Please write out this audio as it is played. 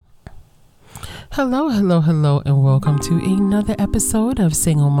Hello, hello, hello, and welcome to another episode of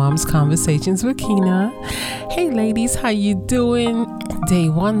Single Moms Conversations with Kina. Hey ladies, how you doing? Day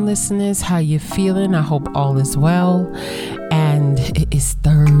one listeners, how you feeling? I hope all is well. And it is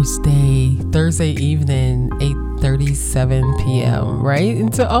Thursday evening, 8:37 p.m., right?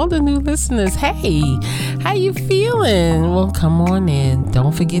 And to all the new listeners, hey, how you feeling? Well, come on in.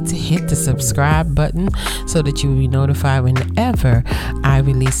 Don't forget to hit the subscribe button so that you will be notified whenever I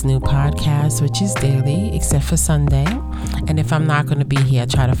release new podcasts, which is daily, except for Sunday. And if I'm not going to be here, I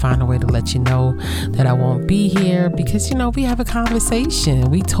try to find a way to let you know that I won't be here because, we have a conversation.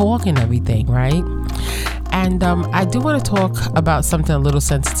 We talk and everything, right? And I do want to talk about something a little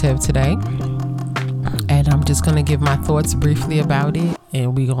sensitive today. And I'm just going to give my thoughts briefly about it.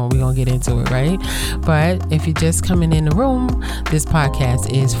 And we're gonna get into it, right? But if you're just coming in the room, this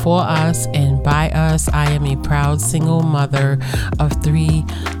podcast is for us and by us. I am a proud single mother of 3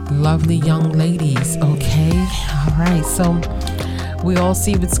 lovely young ladies, okay? All right, so we all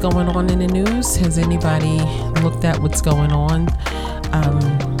see what's going on in the news. Has anybody looked at what's going on?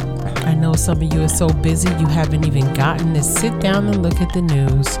 I know some of you are so busy you haven't even gotten to sit down and look at the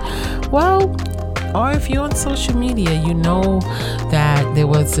news. Well, or if you're on social media, you know that there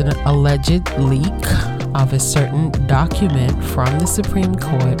was an alleged leak of a certain document from the Supreme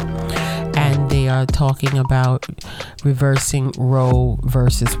Court, and they are talking about reversing Roe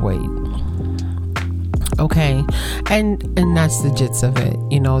versus Wade. Okay, and that's the gist of it.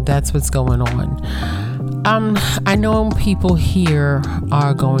 That's what's going on. I know people here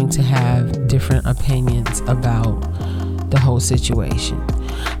are going to have different opinions about the whole situation.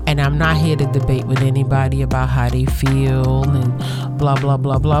 And I'm not here to debate with anybody about how they feel and blah, blah,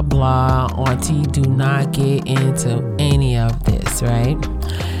 blah, blah, blah. Auntie, do not get into any of this, right?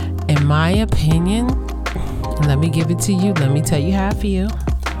 In my opinion, let me give it to you. Let me tell you how I feel.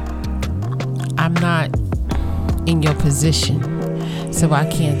 I'm not in your position, so I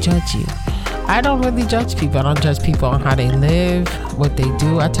can't judge you. I don't really judge people. I don't judge people on how they live, what they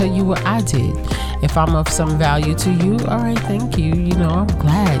do. I tell you what I did. If I'm of some value to you, all right, thank you. I'm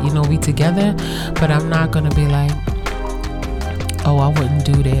glad, we together, but I'm not going to be like, oh, I wouldn't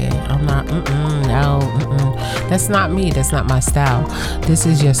do that. I'm not, no. That's not me. That's not my style. This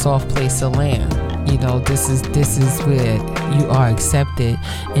is your soft place to land. This is where you are accepted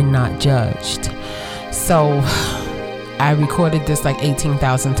and not judged. So I recorded this like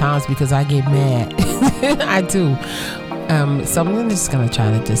 18,000 times because I get mad. I do. So I'm just going to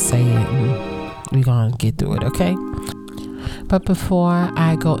try to just say it and we're going to get through it, okay? But before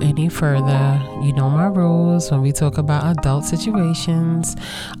I go any further, you know my rules. When we talk about adult situations,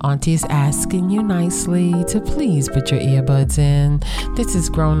 Auntie's asking you nicely to please put your earbuds in. This is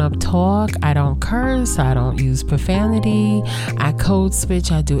grown-up talk. I don't curse. I don't use profanity. I code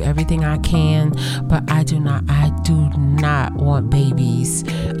switch. I do everything I can. But I do not want babies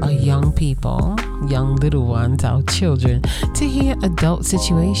or young people, young little ones, our children, to hear adult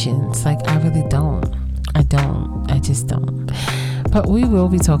situations. Like, I really don't. I just don't. But we will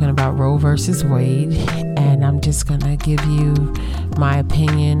be talking about Roe versus Wade, and I'm just going to give you my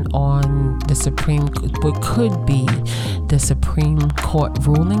opinion on what could be the Supreme Court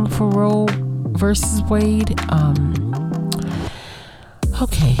ruling for Roe versus Wade.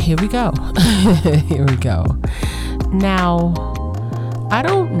 Okay, here we go. Here we go. Now, I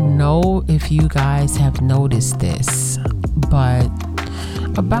don't know if you guys have noticed this, but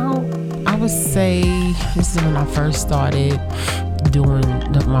I would say this is when I first started doing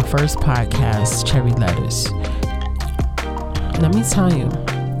my first podcast, Cherry Letters. Let me tell you,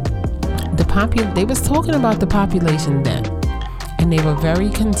 they was talking about the population then, and they were very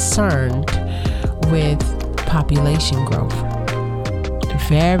concerned with population growth.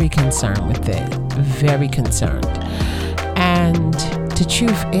 Very concerned with it. Very concerned. And the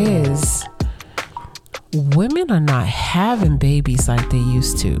truth is, women are not having babies like they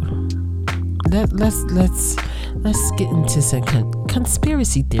used to. Let's get into some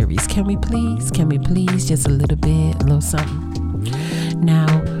conspiracy theories. Can we please just a little bit, a little something?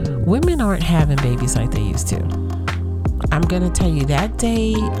 Now, women aren't having babies like they used to. I'm gonna tell you, that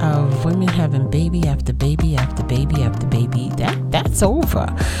day of women having baby after baby after baby after baby, that's over.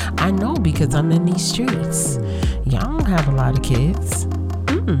 I know, because I'm in these streets. Y'all don't have a lot of kids.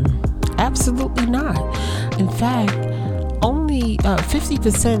 Absolutely not. In fact, only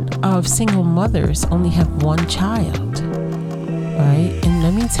 50% of single mothers only have one child, right? And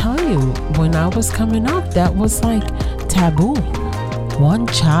let me tell you, when I was coming up, that was like taboo. One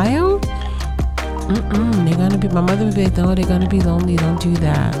child? They're gonna be, my mother would be like, no, they're gonna be lonely. Don't do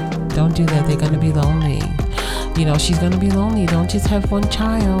that. They're gonna be lonely. she's going to be lonely. Don't just have one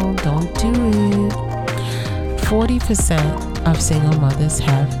child. Don't do it. 40% of single mothers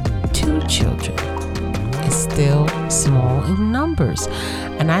have 2 children. It's still small in numbers.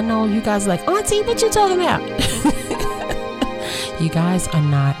 And I know you guys are like, Auntie, what you talking about? You guys are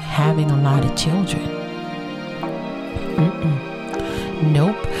not having a lot of children.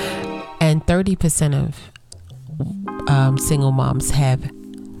 Nope. And 30% of single moms have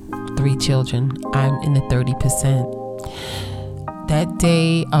 3 children. I'm in the 30%. That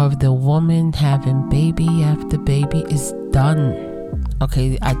day of the woman having baby after baby is done.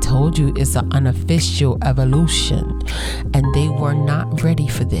 Okay, I told you it's an unofficial evolution, and they were not ready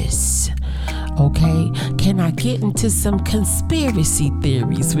for this. Okay, can I get into some conspiracy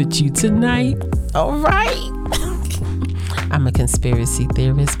theories with you tonight? All right. I'm a conspiracy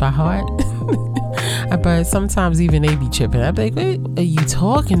theorist by heart. But sometimes even they be tripping. I'm like, what are you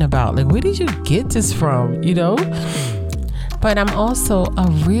talking about? Like, where did you get this from? But I'm also a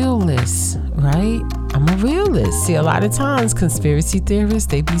realist, right? I'm a realist. See, a lot of times conspiracy theorists,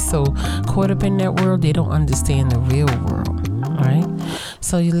 they be so caught up in that world, they don't understand the real world, right?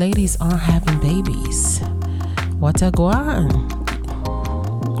 So you ladies aren't having babies. What's a go on?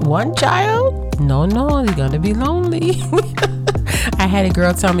 1 child? No, you're gonna be lonely. I had a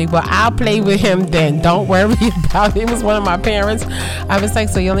girl tell me, well, I'll play with him then. Don't worry about it. It was one of my parents. I was like,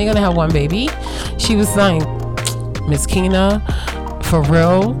 so you're only gonna have 1 baby? She was like, Miss Keena, for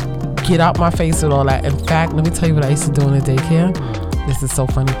real, get out my face with all that. In fact, let me tell you what I used to do in the daycare. This is so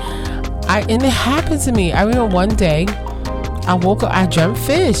funny. And it happened to me. I remember one day, I woke up, I dreamt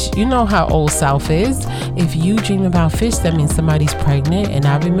fish. You know how Old South is. If you dream about fish, that means somebody's pregnant. And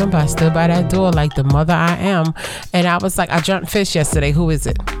I remember I stood by that door like the mother I am. And I was like, I dreamt fish yesterday. Who is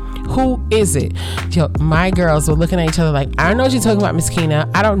it? Who is it? Yo, my girls were looking at each other like, I don't know what you're talking about, Miss Keena.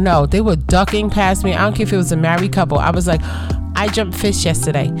 I don't know. They were ducking past me. I don't care if it was a married couple. I was like, I jumped fish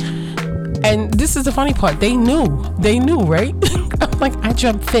yesterday. And this is the funny part. They knew, right? I'm like, I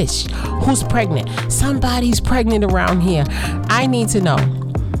jumped fish. Who's pregnant? Somebody's pregnant around here. I need to know.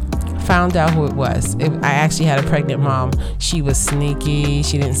 Found out who it was. I actually had a pregnant mom. She was sneaky.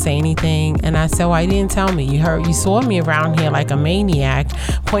 She didn't say anything. And I said, why you didn't tell me? You saw me around here like a maniac,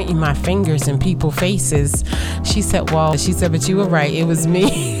 pointing my fingers in people's faces. She said, but you were right. It was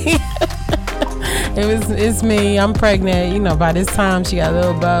me. It's me. I'm pregnant. By this time she got a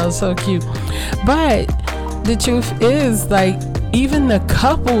little bells, so cute. But the truth is, like, even the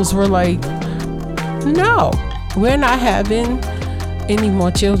couples were like, no, we're not having any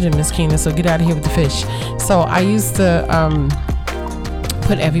more children, Miss Keena, so get out of here with the fish. So I used to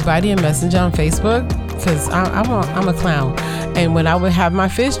put everybody in Messenger on Facebook, because I'm a clown. And when I would have my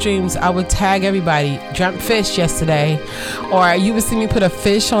fish dreams, I would tag everybody, dreamt fish yesterday. Or you would see me put a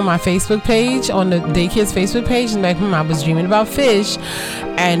fish on my Facebook page, on the daycare's Facebook page, and like, I was dreaming about fish.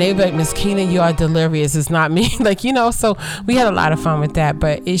 And they'd be like, Miss Keena, you are delirious. It's not me. So we had a lot of fun with that.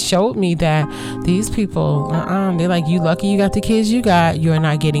 But it showed me that these people, they're like, you lucky you got the kids you got. You're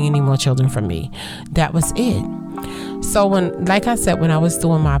not getting any more children from me. That was it. So like I said, when I was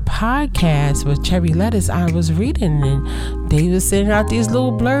doing my podcast with Cherry Lettuce, I was reading and they were sending out these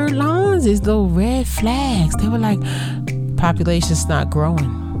little blurred lines, these little red flags. They were like, population's not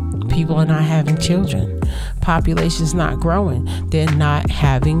growing. People are not having children. Population's not growing. They're not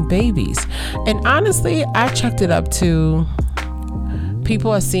having babies. And honestly, I chucked it up to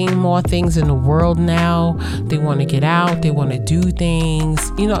people are seeing more things in the world now. They want to get out. They want to do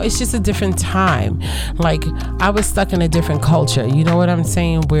things. It's just a different time. Like, I was stuck in a different culture. You know what I'm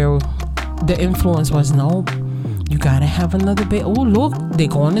saying? Where the influence was, no, you gotta have another baby. Oh, look, they're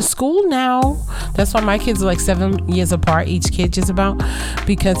going to school now. That's why my kids are like 7 years apart, each kid just about,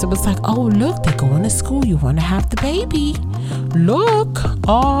 because it was like, oh, look, they're going to school. You want to have the baby. Look,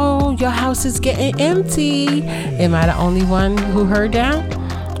 oh, your house is getting empty. Am I the only one who heard that?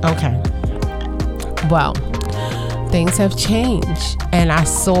 Okay. Well, things have changed, and I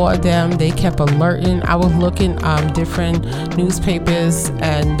saw them. They kept alerting. I was looking different newspapers,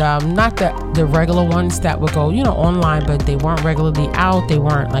 and not the regular ones that would go online, but they weren't regularly out. They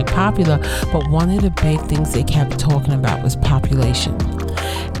weren't like popular. But one of the big things they kept talking about was population,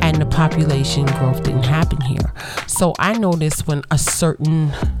 and the population growth didn't happen here. So I noticed when a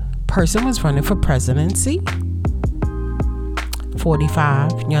certain person was running for presidency,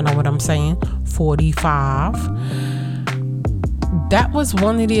 45, you know what I'm saying, 45, that was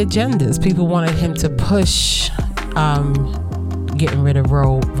one of the agendas. People wanted him to push getting rid of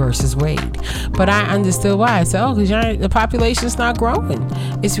Roe versus Wade. But I understood why. I said, because the population's not growing.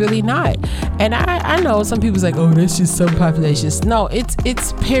 It's really not. And I know some people's like, oh, that's just some populations. No,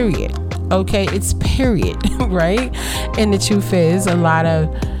 it's period. Okay, it's period, right? And the truth is, a lot of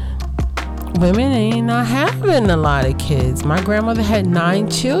women ain't not having a lot of kids. My grandmother had 9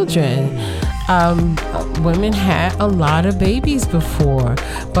 children. Women had a lot of babies before,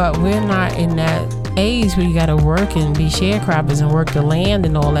 but we're not in that age where you got to work and be sharecroppers and work the land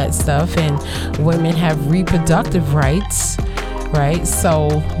and all that stuff. And women have reproductive rights, right? So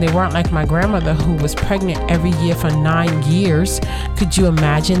they weren't like my grandmother, who was pregnant every year for 9 years. Could you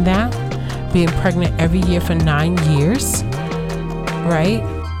imagine that? Being pregnant every year for 9 years, right?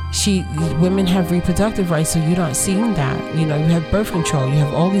 Women have reproductive rights, so you're not seeing that. You have birth control, you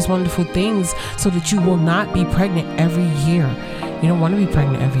have all these wonderful things so that you will not be pregnant every year. You don't want to be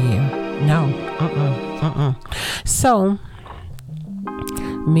pregnant every year. No. So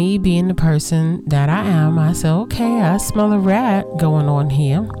me being the person that I am, I said, okay, I smell a rat going on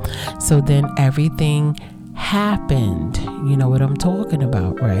here. So then everything happened. You know what I'm talking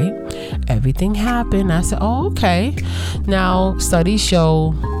about, right? Everything happened. I said, oh, okay. Now, studies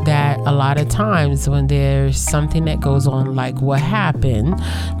show that a lot of times when there's something that goes on, like what happened,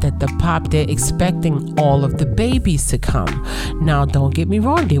 that they're expecting all of the babies to come. Now, don't get me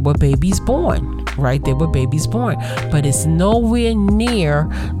wrong, there were babies born, right? There were babies born, but it's nowhere near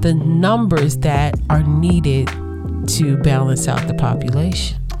the numbers that are needed to balance out the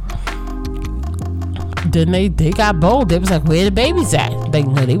population. Then they got bold. They was like, where the babies at? They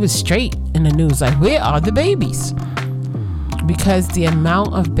was straight in the news, like, where are the babies? Because the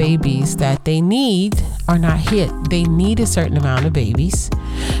amount of babies that they need are not hit. They need a certain amount of babies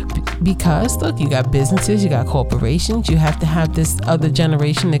because, look, you got businesses, you got corporations. You have to have this other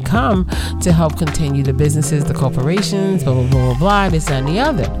generation to come to help continue the businesses, the corporations, blah, blah, blah, blah, blah, this and the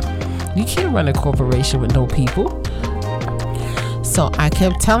other. You can't run a corporation with no people. So I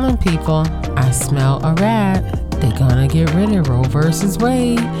kept telling people, I smell a rat. They're gonna get rid of Roe versus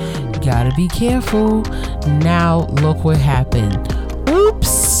Wade. You gotta be careful. Now look what happened.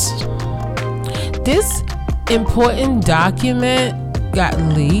 Oops. This important document got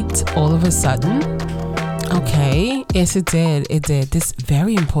leaked all of a sudden. Okay. Yes, it did. It did. This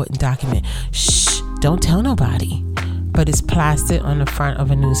very important document. Shh. Don't tell nobody. But it's plastered on the front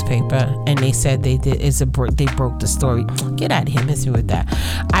of a newspaper, and they said they broke the story. Get out of here, miss me with that.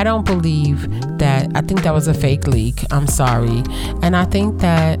 I don't believe that. I think that was a fake leak. I'm sorry, and I think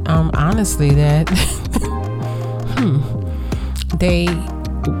that honestly that they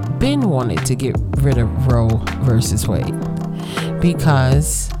been wanted to get rid of Roe versus Wade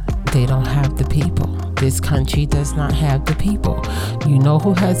because they don't have the people. This country does not have the people. You know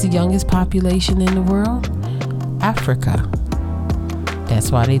who has the youngest population in the world? Africa. That's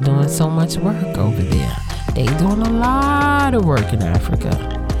why they're doing so much work over there. They doing a lot of work in Africa.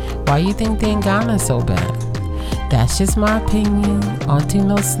 Why you think they in Ghana so bad? That's just my opinion. Auntie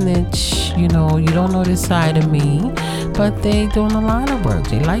no snitch. You don't know this side of me. But they doing a lot of work.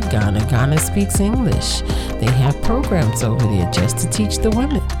 They like Ghana. Ghana speaks English. They have programs over there just to teach the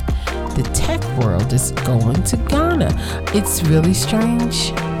women. The tech world is going to Ghana. It's really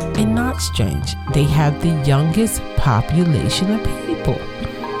strange. And not strange. They have the youngest population of people.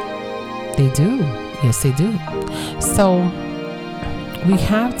 They do. Yes, they do. So we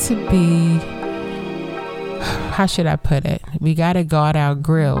have to be, how should I put it? We got to guard our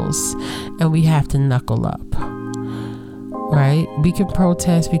grills and we have to knuckle up. Right? We can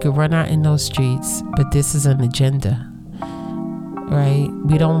protest, we can run out in those streets, but this is an agenda. Right?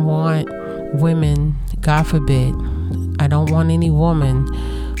 We don't want women, God forbid, I don't want any woman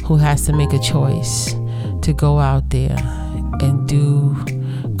who has to make a choice to go out there and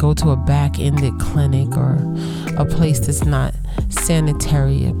go to a back-ended clinic or a place that's not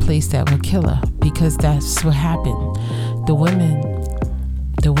sanitary, a place that will kill her, because that's what happened. The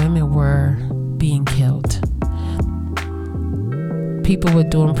women were being killed. People were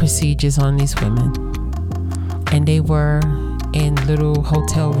doing procedures on these women, and they were in little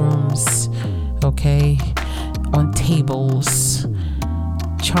hotel rooms, okay, on tables,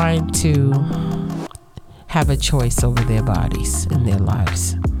 trying to have a choice over their bodies and their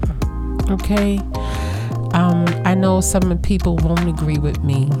lives. Okay? I know some people won't agree with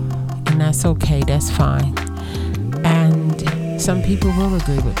me, and that's okay, that's fine. And some people will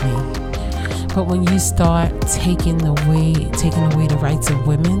agree with me. But when you start taking away the rights of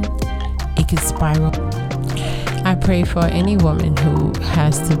women, it can spiral. I pray for any woman who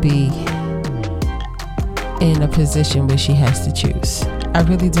has to be in a position where she has to choose. I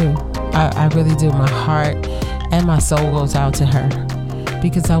really do. I really do. My heart and my soul goes out to her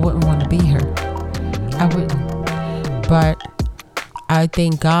because I wouldn't want to be her. I wouldn't. But I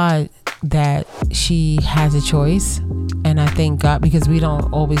thank God that she has a choice, And I thank God, because we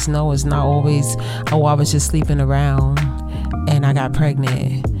don't always know. It's not always, oh, I was just sleeping around and I got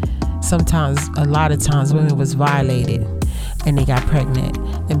pregnant. Sometimes, a lot of times, women was violated and they got pregnant.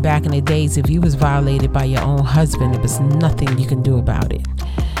 And back in the days, if you was violated by your own husband, there was nothing you can do about it.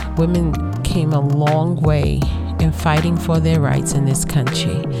 Women came a long way in fighting for their rights in this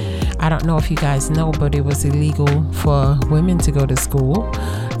country. I don't know if you guys know, but it was illegal for women to go to school,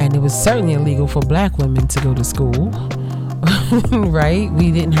 and it was certainly illegal for black women to go to school. Right? We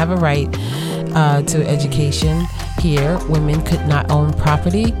didn't have a right to education here. Women could not own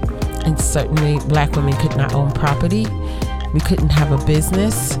property, and certainly black women could not own property. We couldn't have a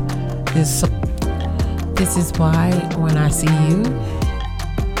business. This is why when I see you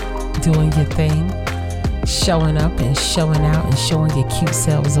doing your thing, showing up and showing out and showing your cute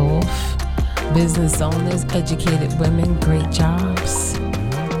selves off, business owners, educated women, great jobs,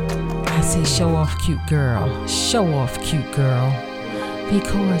 I say show off, cute girl. Show off, cute girl.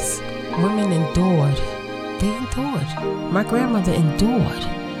 Because women endured. They endured. My grandmother endured.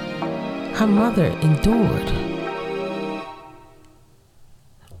 Her mother endured.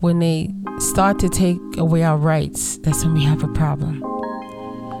 When they start to take away our rights, that's when we have a problem.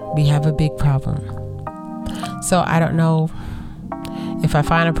 We have a big problem. So I don't know. If I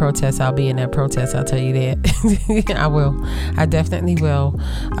find a protest, I'll be in that protest. I'll tell you that. I will. I definitely will.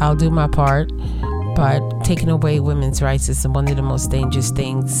 I'll do my part. But taking away women's rights is one of the most dangerous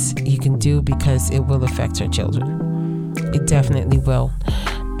things you can do, because it will affect our children. It definitely will.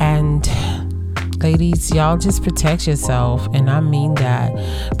 And ladies, y'all just protect yourself. And I mean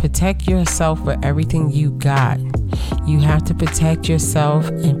that. Protect yourself with everything you got. You have to protect yourself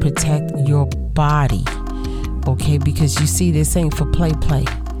and protect your body. Okay, because you see, this ain't for play.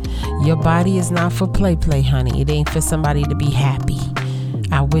 Your body is not for play, honey. It ain't for somebody to be happy.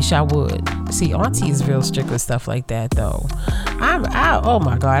 I wish I would. See, Auntie is real strict with stuff like that, though. Oh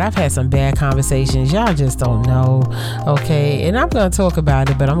my God, I've had some bad conversations. Y'all just don't know. Okay, and I'm going to talk about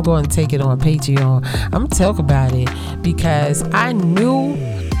it, but I'm going to take it on Patreon. I'm going to talk about it because I knew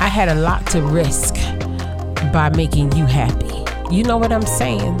I had a lot to risk by making you happy. You know what I'm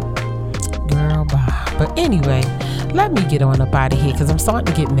saying? Girl, bye. But anyway, let me get on up out of here because I'm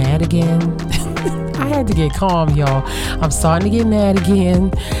starting to get mad again. I had to get calm, y'all. I'm starting to get mad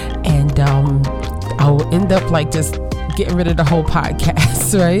again. And I'll end up like just getting rid of the whole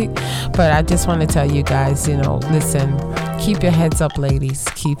podcast, right? But I just want to tell you guys, listen, keep your heads up, ladies.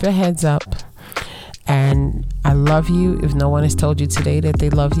 Keep your heads up. And I love you. If no one has told you today that they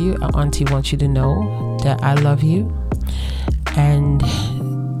love you, Auntie wants you to know that I love you. And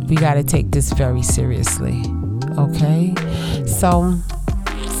we got to take this very seriously. Okay? So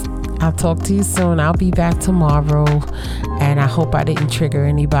I'll talk to you soon. I'll be back tomorrow. And I hope I didn't trigger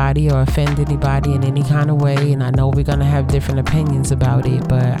anybody or offend anybody in any kind of way. And I know we're going to have different opinions about it,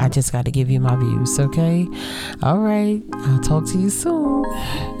 but I just got to give you my views. Okay? All right. I'll talk to you soon.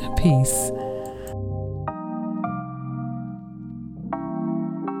 Peace.